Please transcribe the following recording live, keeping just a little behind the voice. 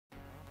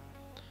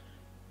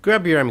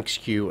Grab your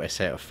MXQ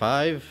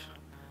S805,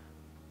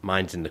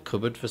 mine's in the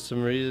cupboard for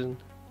some reason,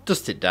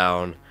 dust it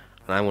down,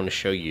 and I want to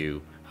show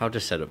you how to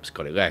set up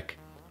ScottELEC.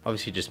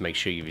 Obviously just make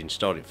sure you've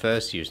installed it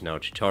first using our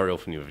tutorial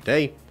from the other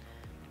day.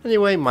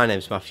 Anyway, my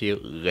name's Matthew,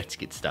 let's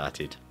get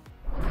started.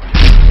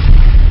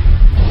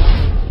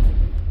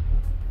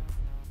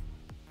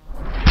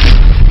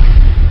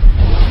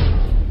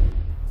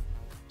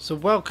 So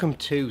welcome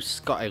to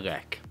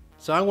ScottELEC.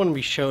 So I want to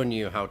be showing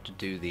you how to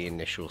do the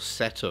initial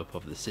setup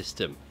of the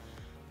system.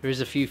 There is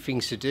a few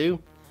things to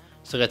do,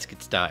 so let's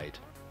get started.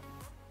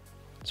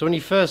 So when you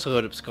first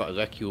load up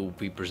ScottELEC, you will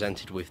be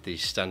presented with the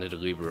standard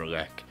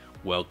LibreELEC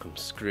welcome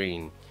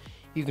screen.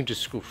 You can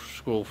just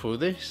scroll through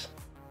this.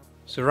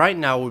 So right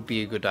now would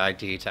be a good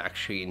idea to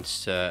actually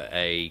insert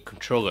a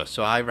controller.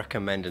 So I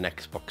recommend an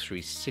Xbox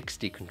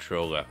 360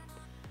 controller.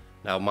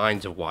 Now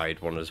mine's a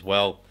wired one as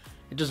well.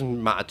 It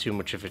doesn't matter too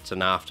much if it's an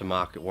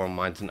aftermarket one,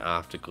 mine's an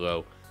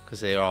Afterglow, because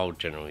they're all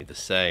generally the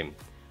same.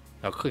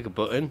 Now click a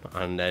button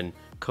and then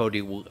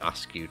Kodi will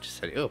ask you to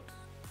set it up.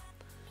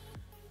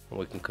 And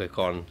we can click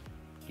on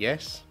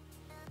yes.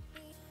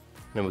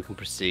 And then we can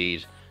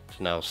proceed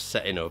to now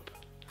setting up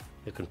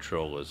the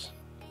controllers.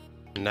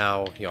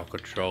 Now your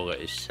controller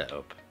is set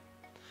up.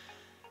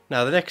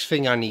 Now the next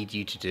thing I need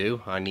you to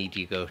do, I need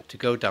you to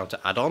go down to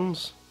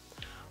add-ons,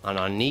 and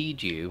I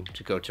need you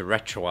to go to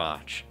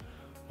Retroarch.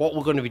 What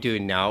we're going to be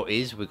doing now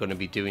is we're going to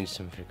be doing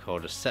something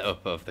called a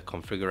setup of the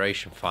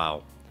configuration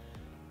file.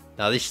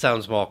 Now this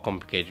sounds more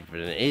complicated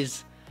than it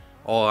is.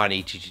 All I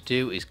need you to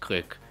do is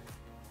click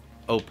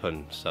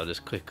open. So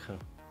just click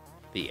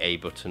the A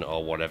button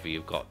or whatever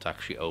you've got to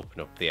actually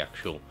open up the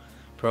actual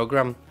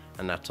program,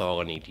 and that's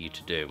all I need you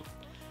to do.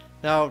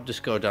 Now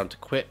just go down to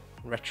quit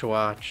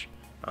Retroarch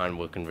and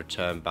we can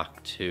return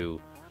back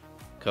to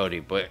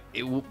Kodi, but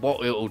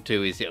what it will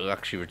do is it will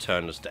actually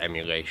return us to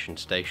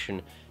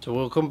EmulationStation. So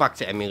we'll come back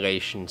to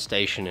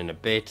EmulationStation in a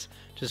bit.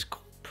 Just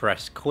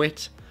press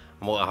quit,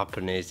 and what will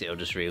happen is it'll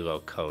just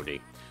reload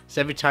Kodi.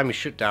 So every time you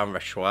shut down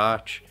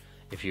Retroarch,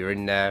 if you're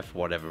in there for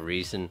whatever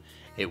reason,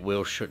 it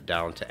will shut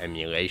down to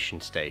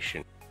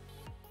EmulationStation.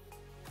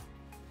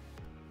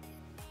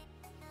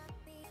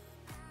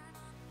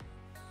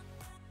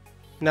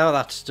 Now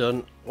that's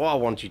done, what I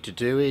want you to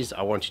do is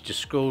I want you to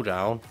scroll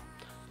down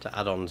to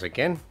add-ons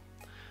again.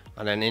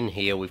 And then in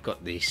here we've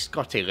got the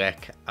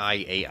ScottELEC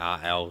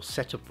IARL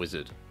setup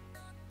wizard.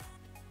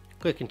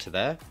 Click into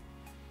there.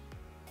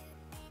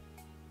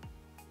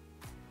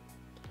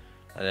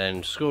 And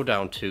then scroll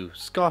down to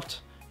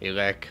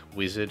ScottELEC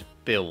wizard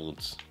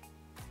builds.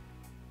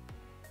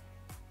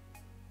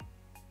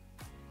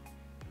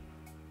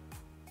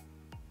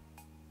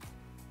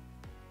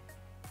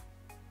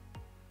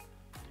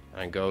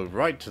 And go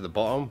right to the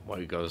bottom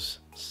where it goes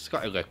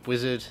ScottELEC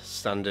wizard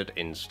standard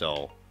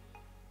install.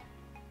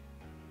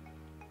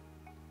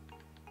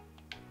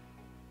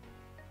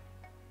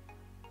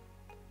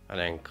 And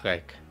then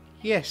click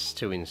yes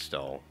to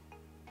install.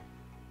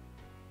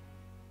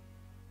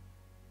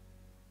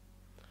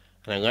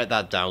 And then let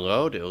that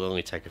download. It will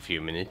only take a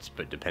few minutes,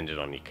 but depending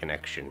on your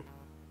connection.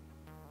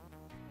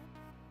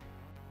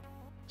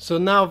 So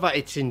now that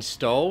it's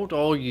installed,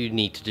 all you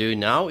need to do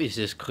now is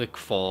just click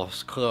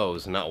force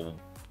close, and that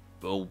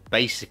will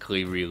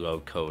basically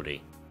reload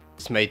Kodi.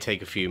 This may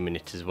take a few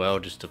minutes as well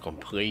just to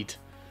complete.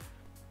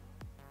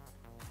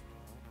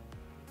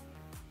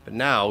 But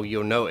now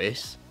you'll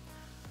notice,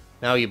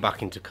 now you're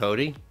back into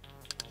Kodi,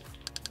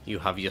 you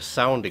have your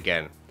sound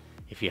again,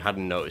 if you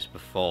hadn't noticed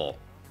before.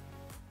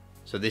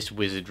 So this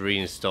wizard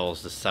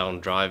reinstalls the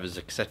sound drivers,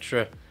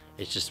 etc.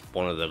 It's just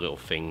one of the little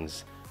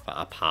things that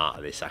are part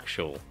of this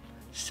actual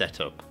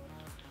setup.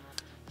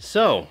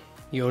 So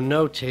you'll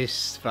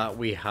notice that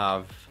we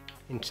have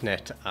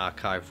Internet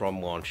Archive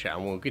ROM Launcher,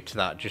 and we'll get to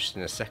that just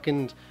in a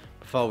second.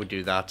 Before we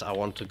do that, I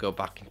want to go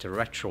back into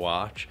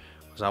Retroarch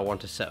because I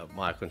want to set up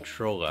my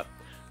controller.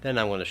 Then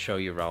I'm going to show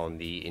you around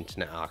the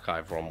Internet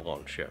Archive ROM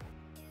Launcher.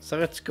 So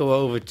let's go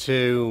over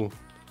to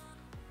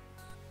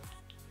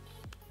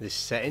this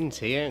settings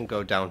here and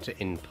go down to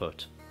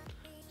input.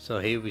 So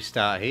here we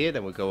start here,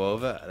 then we go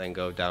over and then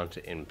go down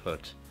to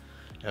input.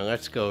 And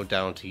let's go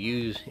down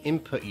to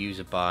input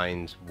user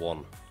binds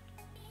 1.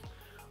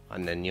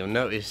 And then you'll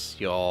notice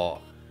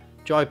your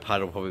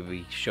joypad will probably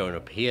be showing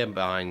up here,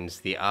 binds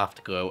the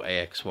Afterglow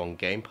AX1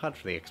 gamepad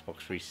for the Xbox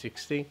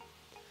 360.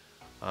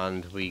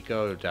 And we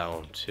go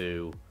down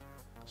to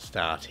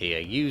start here,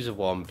 user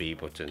 1 B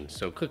button.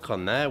 So click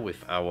on there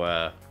with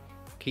our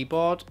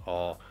keyboard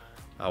or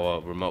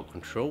our remote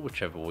control,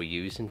 whichever we're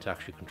using to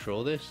actually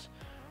control this.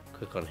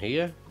 Click on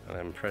here and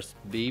then press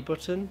B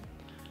button,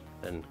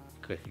 then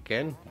click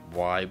again,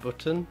 Y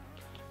button,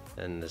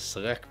 then the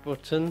select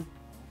button,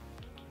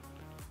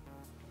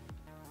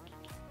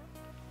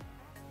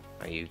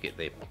 and you get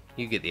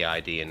the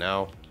idea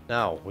now.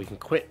 Now we can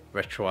quit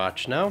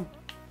Retroarch now.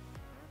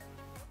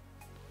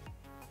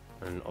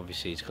 And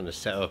obviously it's going to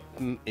set up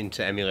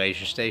into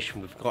EmulationStation.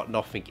 We've got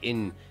nothing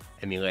in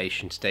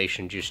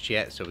EmulationStation just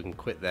yet, so we can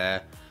quit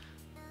there.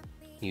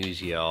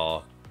 Use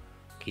your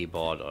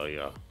keyboard or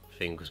your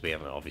thing, because we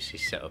haven't obviously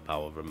set up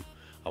our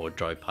our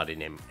joypad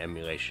in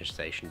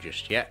EmulationStation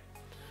just yet.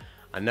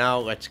 And now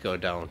let's go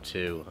down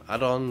to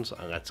add-ons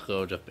and let's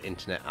load up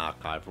Internet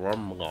Archive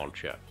ROM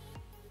Launcher.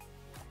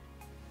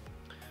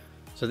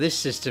 So this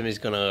system is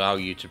going to allow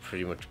you to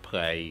pretty much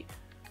play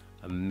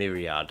a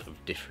myriad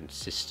of different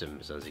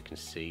systems. As you can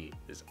see,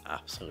 there's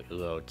absolutely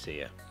loads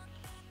here.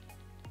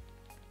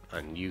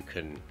 And you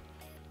can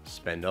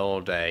spend all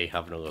day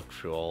having a look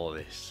through all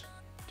this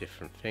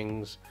different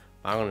things.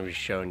 I'm going to be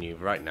showing you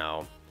right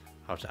now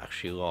how to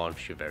actually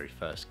launch your very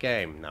first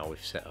game. Now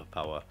we've set up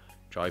our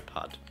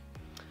joypad.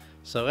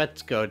 So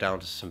let's go down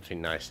to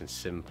something nice and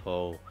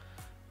simple.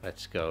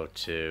 Let's go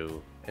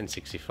to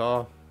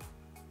N64.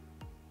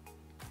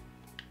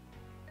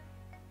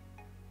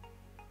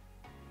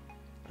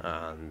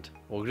 And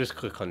we'll just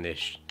click on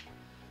this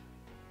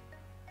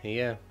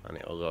here and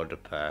it'll load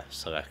up a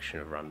selection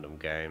of random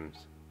games.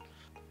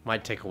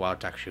 Might take a while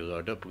to actually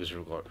load up because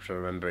we've got to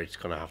remember it's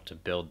going to have to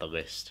build the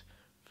list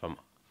from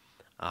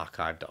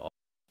archive.org.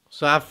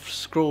 So I've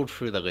scrolled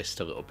through the list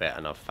a little bit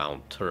and I've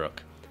found Turok.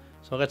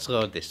 So let's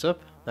load this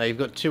up. Now you've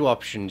got two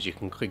options. You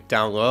can click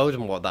download,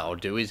 and what that'll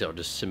do is it'll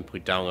just simply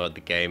download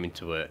the game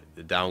into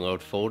the download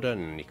folder,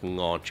 and you can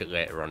launch it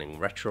later on in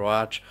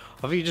Retroarch.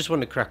 Or if you just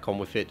want to crack on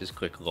with it, just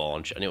click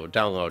launch and it will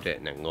download it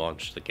and then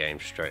launch the game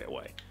straight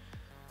away.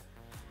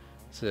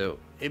 So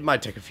it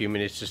might take a few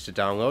minutes just to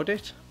download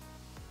it,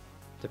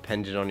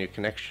 depending on your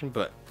connection,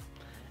 but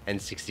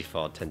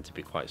N64 tend to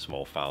be quite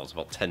small files,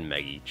 about 10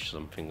 meg each,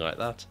 something like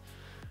that.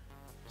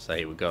 So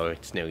here we go,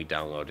 it's nearly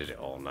downloaded it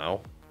all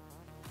now.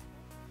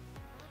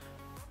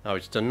 Now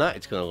it's done that,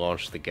 it's going to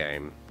launch the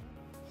game.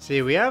 So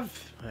here we have,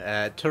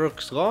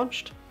 Turok's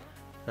launched.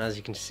 And as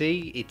you can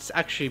see, it's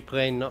actually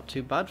playing not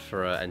too bad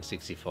for an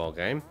N64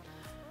 game.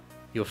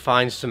 You'll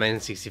find some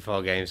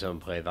N64 games don't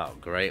play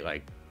that great,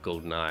 like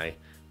GoldenEye,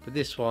 but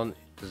this one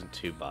isn't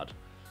too bad.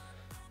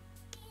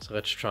 So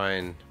let's try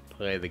and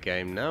play the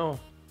game now.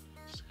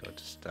 Let's go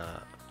to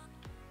start.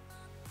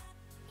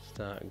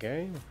 Start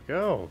game.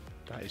 Go.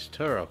 That is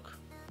Turok.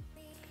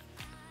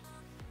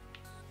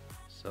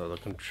 So the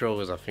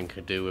controllers I think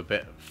could do a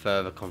bit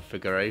further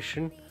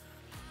configuration.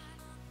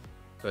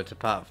 But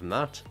apart from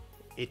that,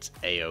 it's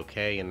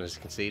a-okay, and as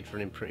you can see it's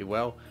running pretty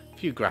well. A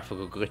few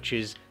graphical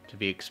glitches to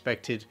be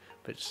expected,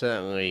 but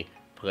certainly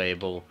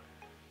playable,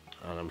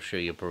 and I'm sure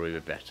you'll probably be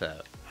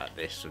better at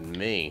this than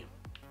me.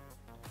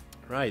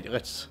 Right,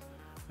 let's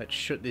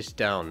shut this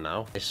down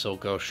now. This will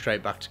go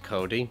straight back to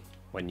Kodi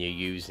when you're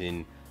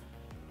using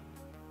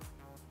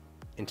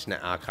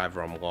Internet Archive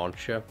ROM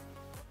Launcher.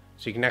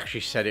 So you can actually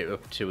set it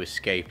up to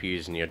escape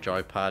using your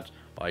joypad,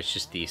 or it's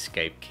just the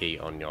escape key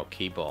on your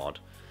keyboard.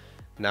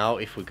 Now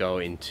if we go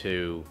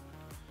into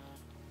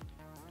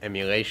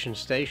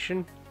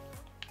EmulationStation,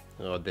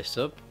 load this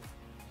up.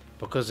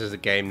 Because there's a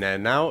game there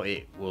now,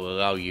 it will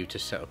allow you to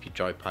set up your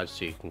joypad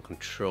so you can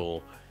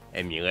control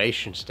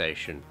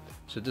EmulationStation.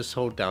 So just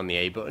hold down the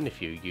A button if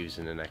you're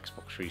using an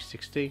Xbox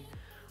 360,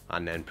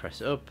 and then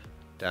press up,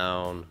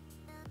 down,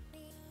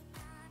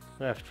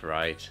 left,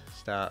 right,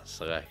 start,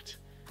 select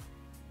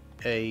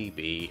A,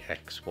 B,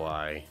 X,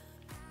 Y.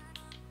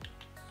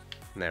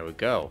 And there we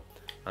go.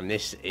 And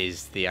this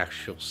is the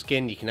actual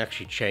skin. You can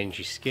actually change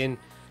your skin.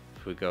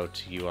 If we go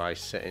to UI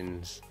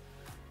settings,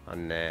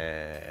 and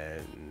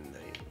then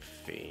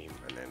theme,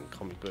 and then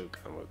comic book,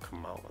 and we'll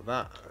come out of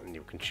that, and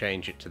you can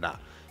change it to that.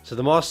 So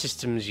the more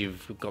systems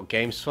you've got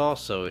games for,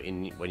 so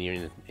when you're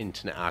in the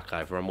Internet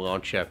Archive ROM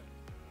Launcher,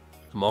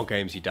 the more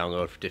games you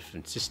download for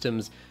different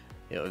systems,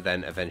 it will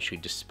then eventually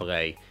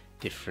display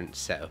different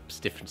setups,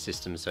 different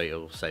systems. So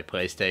it'll say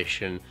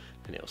PlayStation,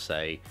 and it'll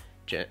say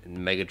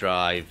Mega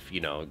Drive.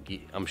 You know,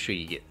 I'm sure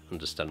you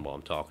understand what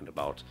I'm talking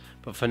about.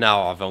 But for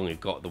now, I've only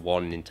got the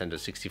one Nintendo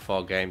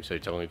 64 game, so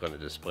it's only going to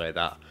display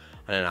that,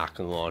 and then I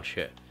can launch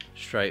it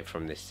straight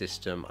from this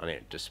system, and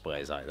it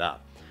displays like that.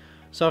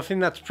 So I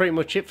think that's pretty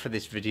much it for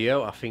this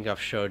video. I think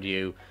I've showed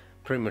you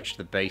pretty much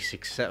the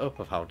basic setup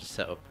of how to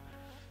set up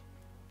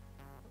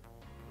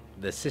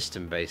the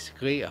system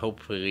basically.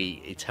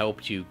 Hopefully it's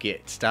helped you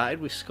get started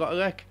with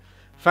ScottELEC.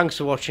 Thanks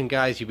for watching,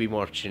 guys. You'll be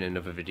watching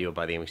another video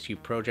by the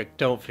MXQ project.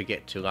 Don't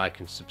forget to like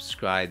and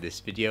subscribe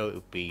this video. It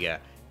would be a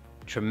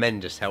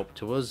tremendous help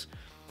to us.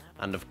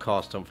 And of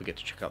course, don't forget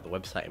to check out the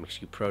website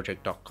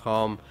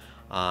mxqproject.com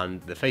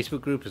and the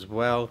Facebook group as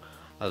well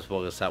as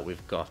that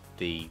we've got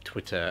the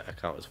Twitter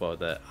account as well,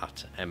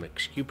 at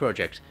MXQ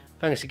Project.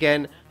 Thanks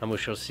again, and we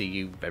shall see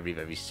you very,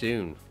 very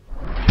soon.